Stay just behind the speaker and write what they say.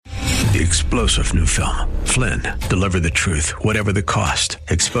The explosive new film, Flynn, deliver the truth, whatever the cost,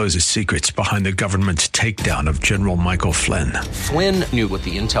 exposes secrets behind the government's takedown of General Michael Flynn. Flynn knew what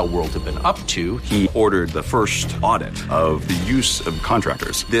the intel world had been up to. He ordered the first audit of the use of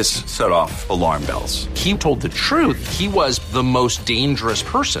contractors. This set off alarm bells. He told the truth. He was the most dangerous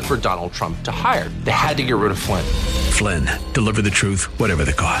person for Donald Trump to hire. They had to get rid of Flynn. Flynn, deliver the truth, whatever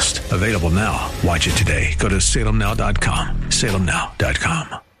the cost. Available now. Watch it today. Go to salemnow.com.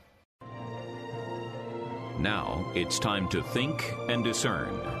 salemnow.com. Now it's time to think and discern.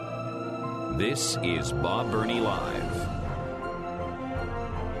 This is Bob Burney Live.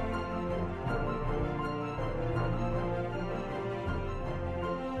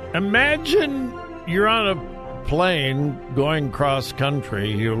 Imagine you're on a plane going cross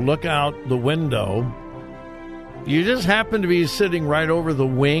country. You look out the window. You just happen to be sitting right over the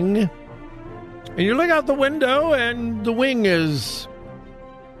wing. And you look out the window and the wing is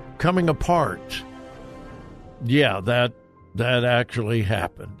coming apart. Yeah, that actually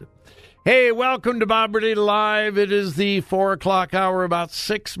happened. Hey, welcome to Bob Burney Live. It is the 4 o'clock hour, about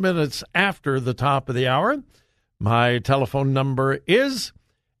 6 minutes after the top of the hour. My telephone number is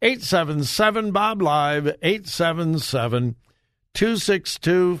 877-BOB-LIVE,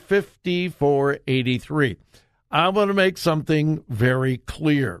 877-262-5483. I want to make something very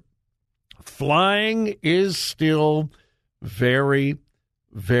clear. Flying is still very,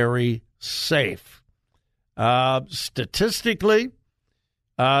 very safe. Statistically,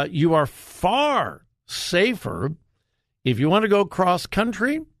 you are far safer if you want to go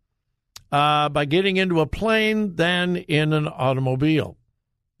cross-country by getting into a plane than in an automobile.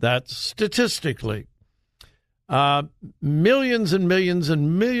 That's statistically. Millions and millions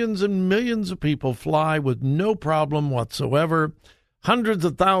and millions and millions of people fly with no problem whatsoever. Hundreds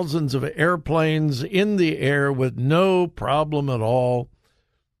of thousands of airplanes in the air with no problem at all.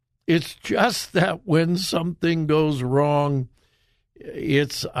 It's just that when something goes wrong,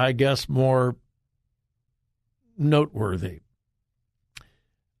 it's, I guess, more noteworthy.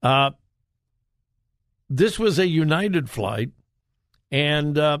 This was a United flight,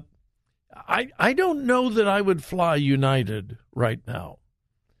 and I don't know that I would fly United right now.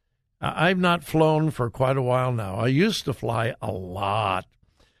 I've not flown for quite a while now. I used to fly a lot.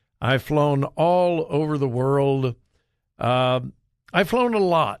 I've flown all over the world. I've flown a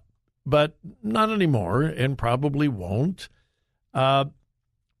lot, but not anymore, and probably won't. But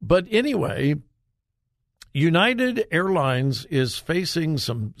anyway, United Airlines is facing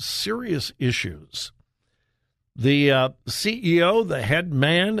some serious issues. The CEO, the head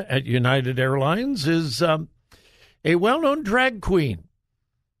man at United Airlines, is a well-known drag queen.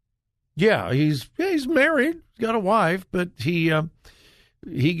 Yeah, he's married, he's got a wife, but he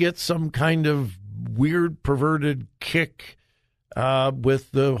gets some kind of weird, perverted kick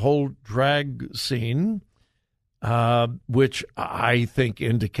with the whole drag scene, which I think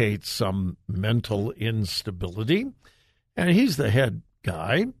indicates some mental instability. And he's the head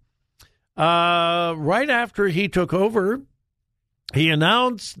guy. Right after he took over, he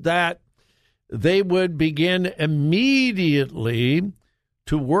announced that they would begin immediately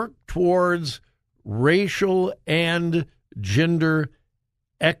to work towards racial and gender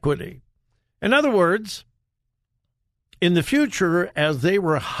equity. In other words, in the future, as they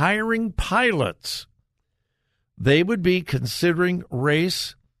were hiring pilots, they would be considering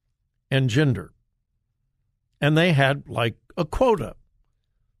race and gender. And they had like a quota.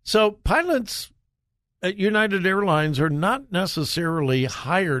 So pilots at United Airlines are not necessarily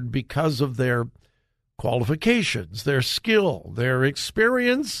hired because of their qualifications, their skill, their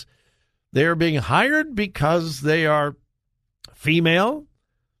experience. They're being hired because they are female,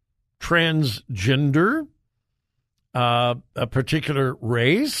 transgender, a particular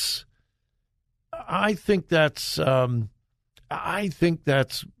race. I think that's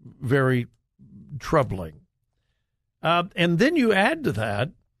very troubling. And then you add to that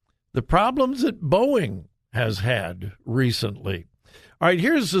the problems that Boeing has had recently. All right,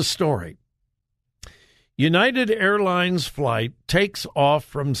 here's the story. United Airlines flight takes off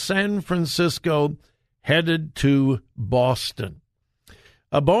from San Francisco, headed to Boston.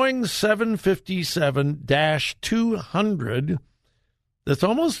 A Boeing 757-200 that's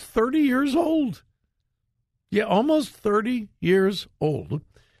almost 30 years old. Yeah, almost 30 years old.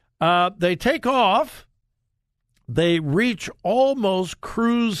 They take off. They reach almost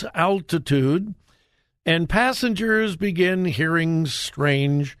cruise altitude, and passengers begin hearing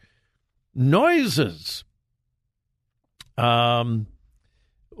strange noises.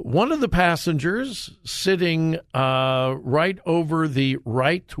 One of the passengers sitting right over the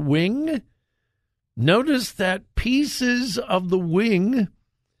right wing noticed that pieces of the wing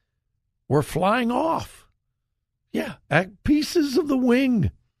were flying off. Yeah, pieces of the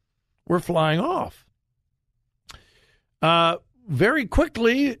wing were flying off. Very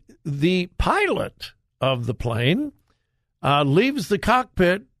quickly, the pilot of the plane leaves the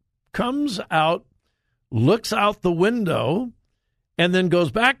cockpit, comes out, looks out the window, and then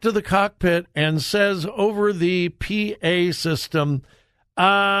goes back to the cockpit and says over the PA system,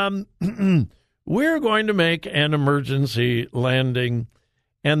 we're going to make an emergency landing.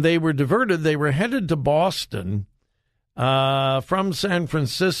 And they were diverted. They were headed to Boston from San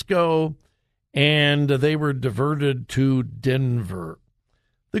Francisco, and they were diverted to Denver.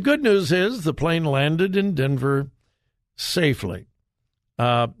 The good news is the plane landed in Denver safely.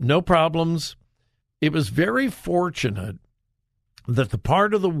 No problems. It was very fortunate that the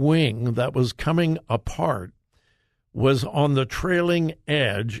part of the wing that was coming apart was on the trailing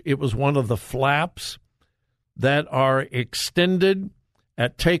edge. It was one of the flaps that are extended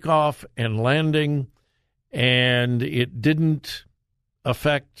at takeoff and landing, and it didn't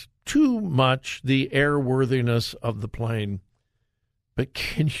affect too much the airworthiness of the plane. But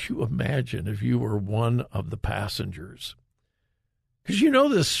can you imagine if you were one of the passengers? Because you know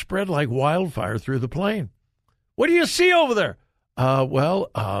this spread like wildfire through the plane. What do you see over there? The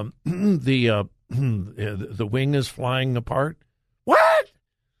wing is flying apart. What?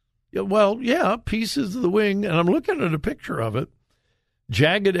 Well, yeah, pieces of the wing, and I'm looking at a picture of it.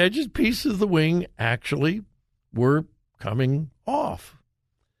 Jagged edges, pieces of the wing actually were coming off.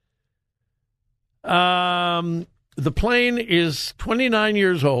 The plane is 29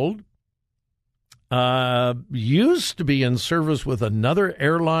 years old. Used to be in service with another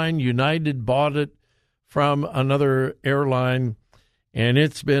airline. United bought it from another airline, and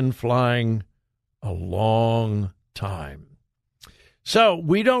it's been flying a long time. So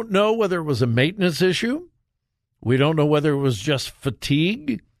we don't know whether it was a maintenance issue. We don't know whether it was just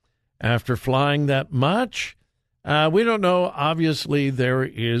fatigue after flying that much. We don't know. Obviously, there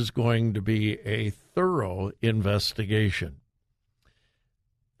is going to be a thorough investigation.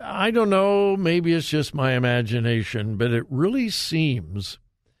 I don't know. Maybe it's just my imagination, but it really seems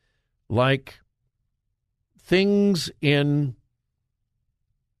like things in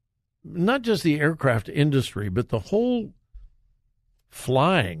not just the aircraft industry, but the whole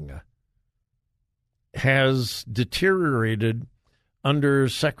flying has deteriorated under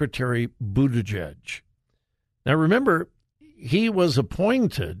Secretary Buttigieg. Now, remember, he was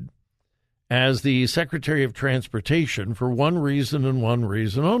appointed as the Secretary of Transportation for one reason and one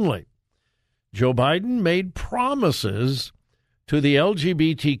reason only. Joe Biden made promises to the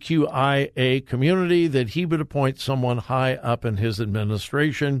LGBTQIA community that he would appoint someone high up in his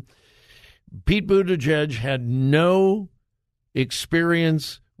administration. Pete Buttigieg had no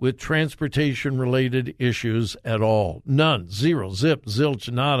experience with transportation-related issues at all. None. Zero. Zip.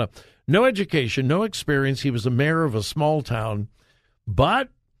 Zilch. Nada. No education, no experience. He was a mayor of a small town, but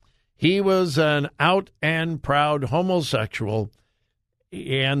he was an out and proud homosexual,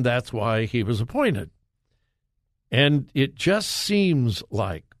 and that's why he was appointed. And it just seems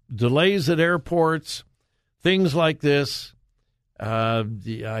like delays at airports, things like this, I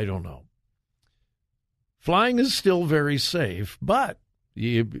don't know. Flying is still very safe, but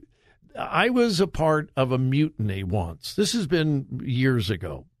I was a part of a mutiny once. This has been years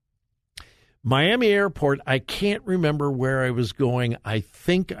ago. Miami Airport, I can't remember where I was going. I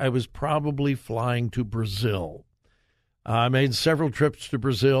think I was probably flying to Brazil. I made several trips to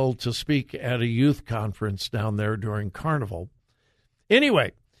Brazil to speak at a youth conference down there during Carnival.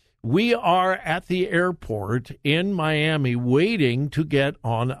 Anyway, we are at the airport in Miami waiting to get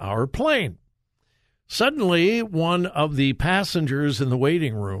on our plane. Suddenly, one of the passengers in the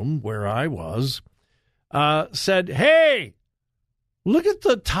waiting room where I was said, "Hey, look at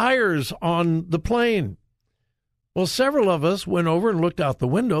the tires on the plane." Well, several of us went over and looked out the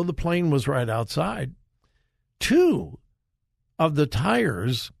window. The plane was right outside. Two of the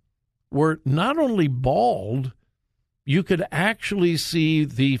tires were not only bald, you could actually see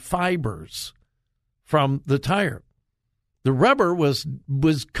the fibers from the tire. The rubber was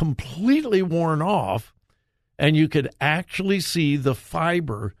completely worn off, and you could actually see the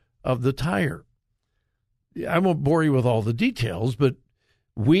fiber of the tire. I won't bore you with all the details, but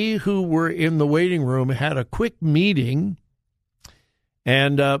we who were in the waiting room had a quick meeting,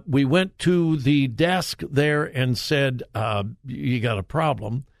 and we went to the desk there and said, you got a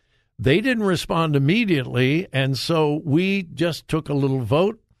problem. They didn't respond immediately, and so we just took a little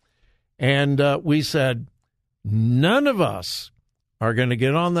vote, and we said, none of us are going to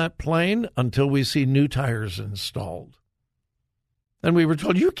get on that plane until we see new tires installed. And we were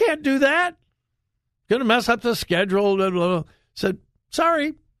told, you can't do that. Going to mess up the schedule. Blah, blah, blah. Said,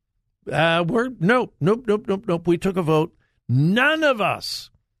 sorry, Nope. We took a vote. None of us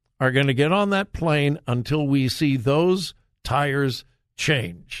are going to get on that plane until we see those tires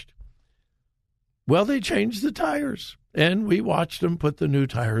changed. Well, they changed the tires, and we watched them put the new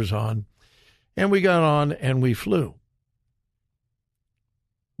tires on, and we got on and we flew.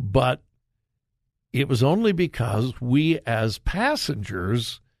 But it was only because we as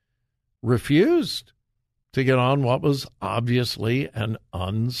passengers refused to get on what was obviously an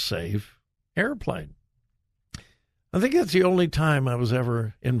unsafe airplane. I think that's the only time I was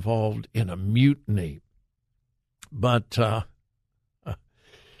ever involved in a mutiny. But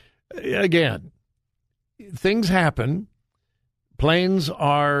again, things happen. Planes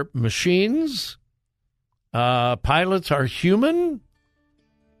are machines. Pilots are human.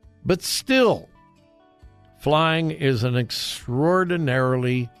 But still, flying is an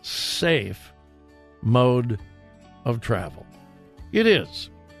extraordinarily safe mode of travel. It is.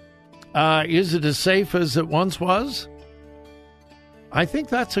 Is it as safe as it once was? I think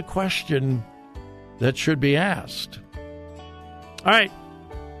that's a question that should be asked. All right.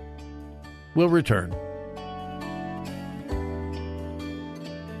 We'll return.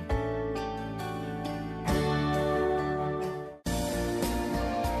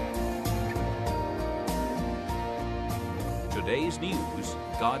 Today's news,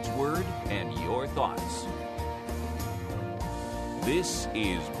 God's Word, and your thoughts. This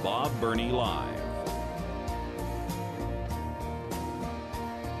is Bob Burney Live.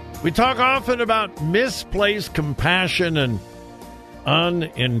 We talk often about misplaced compassion and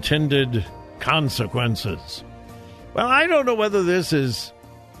unintended consequences. Well, I don't know whether this is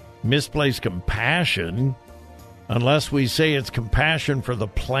misplaced compassion unless we say it's compassion for the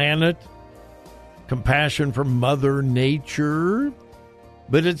planet, compassion for Mother Nature,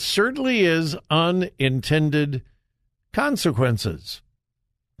 but it certainly is unintended consequences.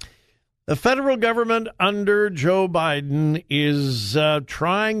 The federal government under Joe Biden is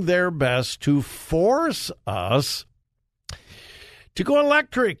trying their best to force us to go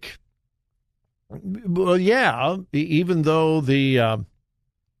electric. Well, yeah, even though the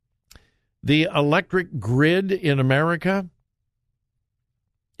electric grid in America,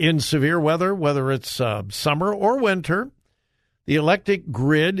 in severe weather, whether it's summer or winter, the electric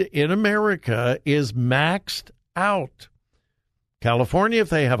grid in America is maxed out. California, if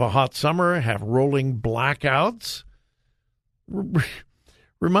they have a hot summer, have rolling blackouts.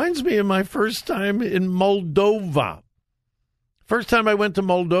 Reminds me of my first time in Moldova. First time I went to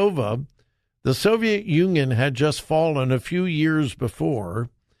Moldova, the Soviet Union had just fallen a few years before,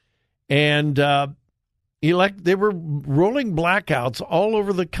 and they were rolling blackouts all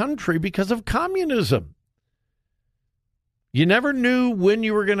over the country because of communism. You never knew when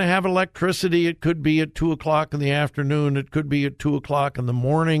you were going to have electricity. It could be at 2 o'clock in the afternoon. It could be at 2 o'clock in the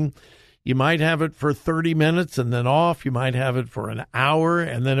morning. You might have it for 30 minutes and then off. You might have it for an hour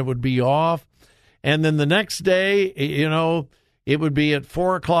and then it would be off. And then the next day, it would be at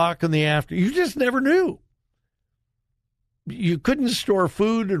 4 o'clock in the afternoon. You just never knew. You couldn't store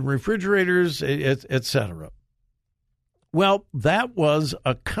food in refrigerators, et cetera. Well, that was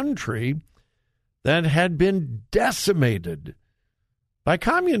a country that had been decimated by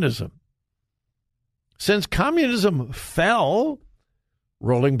communism. Since communism fell,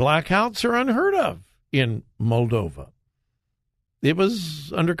 rolling blackouts are unheard of in Moldova. It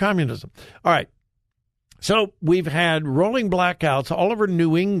was under communism. All right. So we've had rolling blackouts all over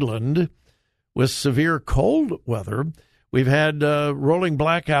New England with severe cold weather. We've had rolling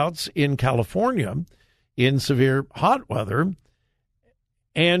blackouts in California in severe hot weather.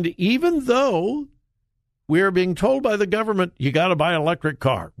 And even though we are being told by the government, you got to buy an electric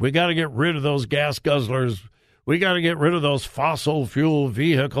car. We got to get rid of those gas guzzlers. We got to get rid of those fossil fuel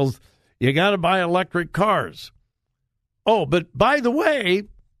vehicles. You got to buy electric cars. Oh, but by the way,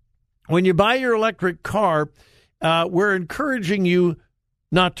 when you buy your electric car, we're encouraging you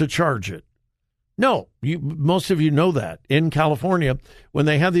not to charge it. No, most of you know that. In California, when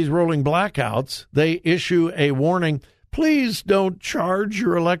they have these rolling blackouts, they issue a warning. Please don't charge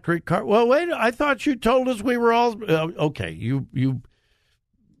your electric car. Well, wait, I thought you told us we were all okay. You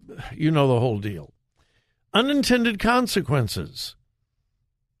know the whole deal. Unintended consequences.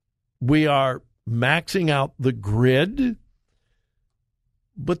 We are maxing out the grid,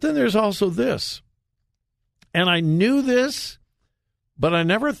 but then there's also this. And I knew this, but I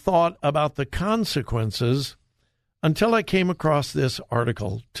never thought about the consequences until I came across this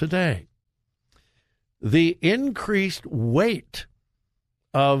article today. The increased weight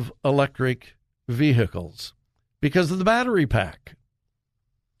of electric vehicles because of the battery pack.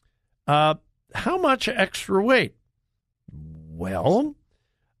 How much extra weight? Well,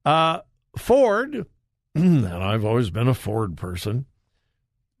 Ford, and I've always been a Ford person,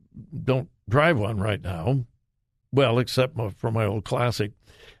 don't drive one right now, well, except for my old Classic.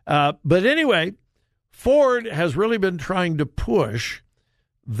 But anyway, Ford has really been trying to push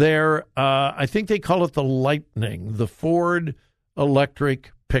their, I think they call it the Lightning, the Ford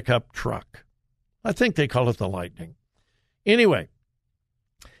electric pickup truck. I think they call it the Lightning. Anyway,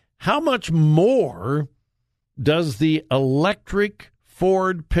 how much more does the electric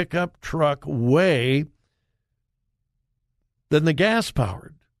Ford pickup truck weigh than the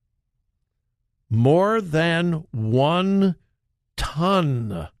gas-powered? More than 1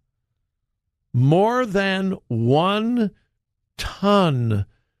 ton. More than 1 ton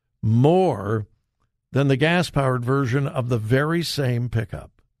more than the gas-powered version of the very same pickup.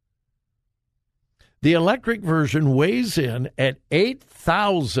 The electric version weighs in at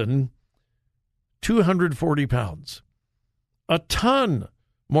 8,240 pounds, a ton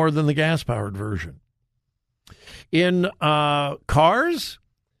more than the gas-powered version. In cars,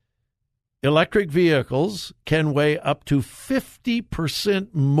 electric vehicles can weigh up to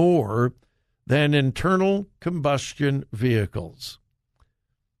 50% more than internal combustion vehicles.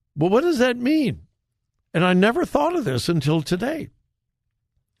 Well, what does that mean? And I never thought of this until today.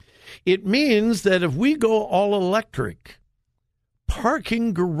 It means that if we go all electric,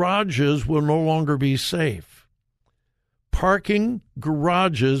 parking garages will no longer be safe. Parking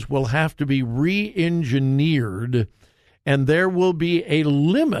garages will have to be re-engineered, and there will be a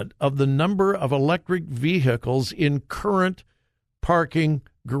limit of the number of electric vehicles in current parking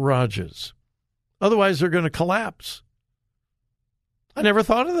garages. Otherwise, they're going to collapse. I never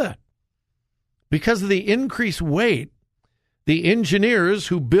thought of that. Because of the increased weight, the engineers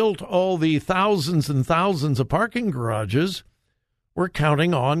who built all the thousands and thousands of parking garages were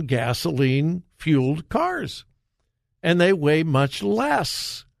counting on gasoline-fueled cars, and they weigh much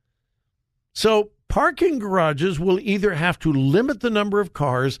less. So parking garages will either have to limit the number of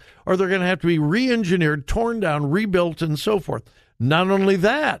cars, or they're going to have to be re-engineered, torn down, rebuilt, and so forth. Not only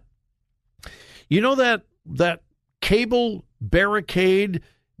that, you know that cable barricade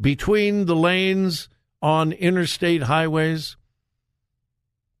between the lanes on interstate highways,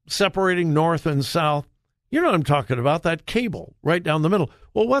 separating north and south? You know what I'm talking about, that cable right down the middle.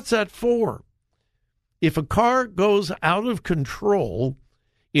 Well, what's that for? If a car goes out of control,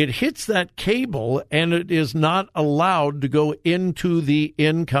 it hits that cable and it is not allowed to go into the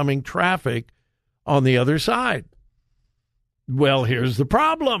incoming traffic on the other side. Well, here's the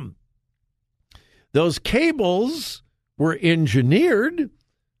problem. Those cables were engineered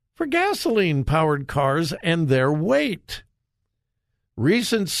for gasoline-powered cars and their weight.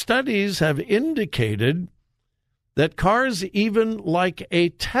 Recent studies have indicated that cars even like a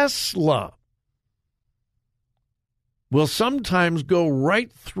Tesla will sometimes go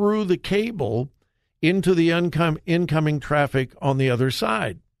right through the cable into the incoming traffic on the other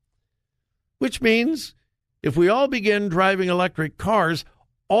side. Which means if we all begin driving electric cars,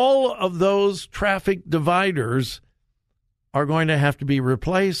 all of those traffic dividers are going to have to be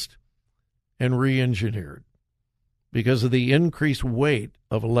replaced and re-engineered because of the increased weight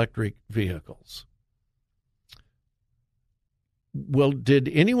of electric vehicles. Well, did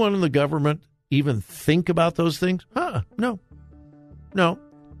anyone in the government even think about those things? No.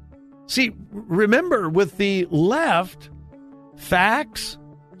 See, remember, with the left, facts,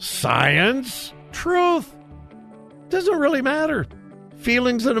 science, truth doesn't really matter.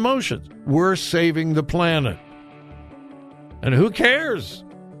 Feelings and emotions. We're saving the planet. And who cares?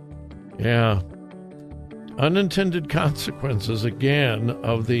 Yeah. Unintended consequences, again,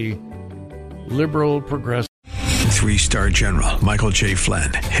 of the liberal progressive. 3-star General Michael J.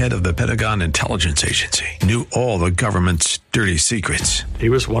 Flynn, head of the Pentagon Intelligence Agency, knew all the government's dirty secrets. He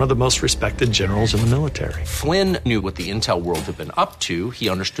was one of the most respected generals in the military. Flynn knew what the intel world had been up to. He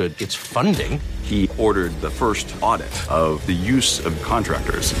understood its funding. He ordered the first audit of the use of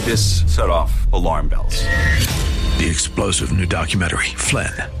contractors. This set off alarm bells. The explosive new documentary,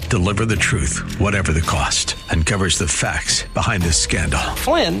 Flynn, Deliver the Truth, Whatever the Cost, uncovers the facts behind this scandal.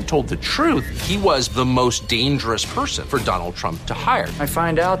 Flynn told the truth. He was the most dangerous person for Donald Trump to hire. I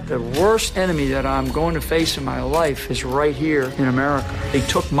find out the worst enemy that I'm going to face in my life is right here in America. They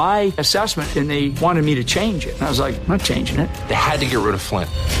took my assessment and they wanted me to change it. And I was like, I'm not changing it. They had to get rid of Flynn.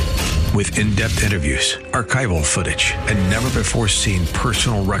 With in-depth interviews, archival footage, and never-before-seen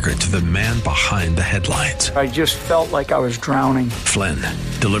personal records of the man behind the headlines. I just felt like I was drowning. Flynn,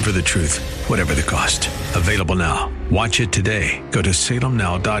 Deliver the Truth, Whatever the Cost. Available now. Watch it today. Go to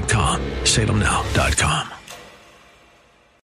salemnow.com. salemnow.com.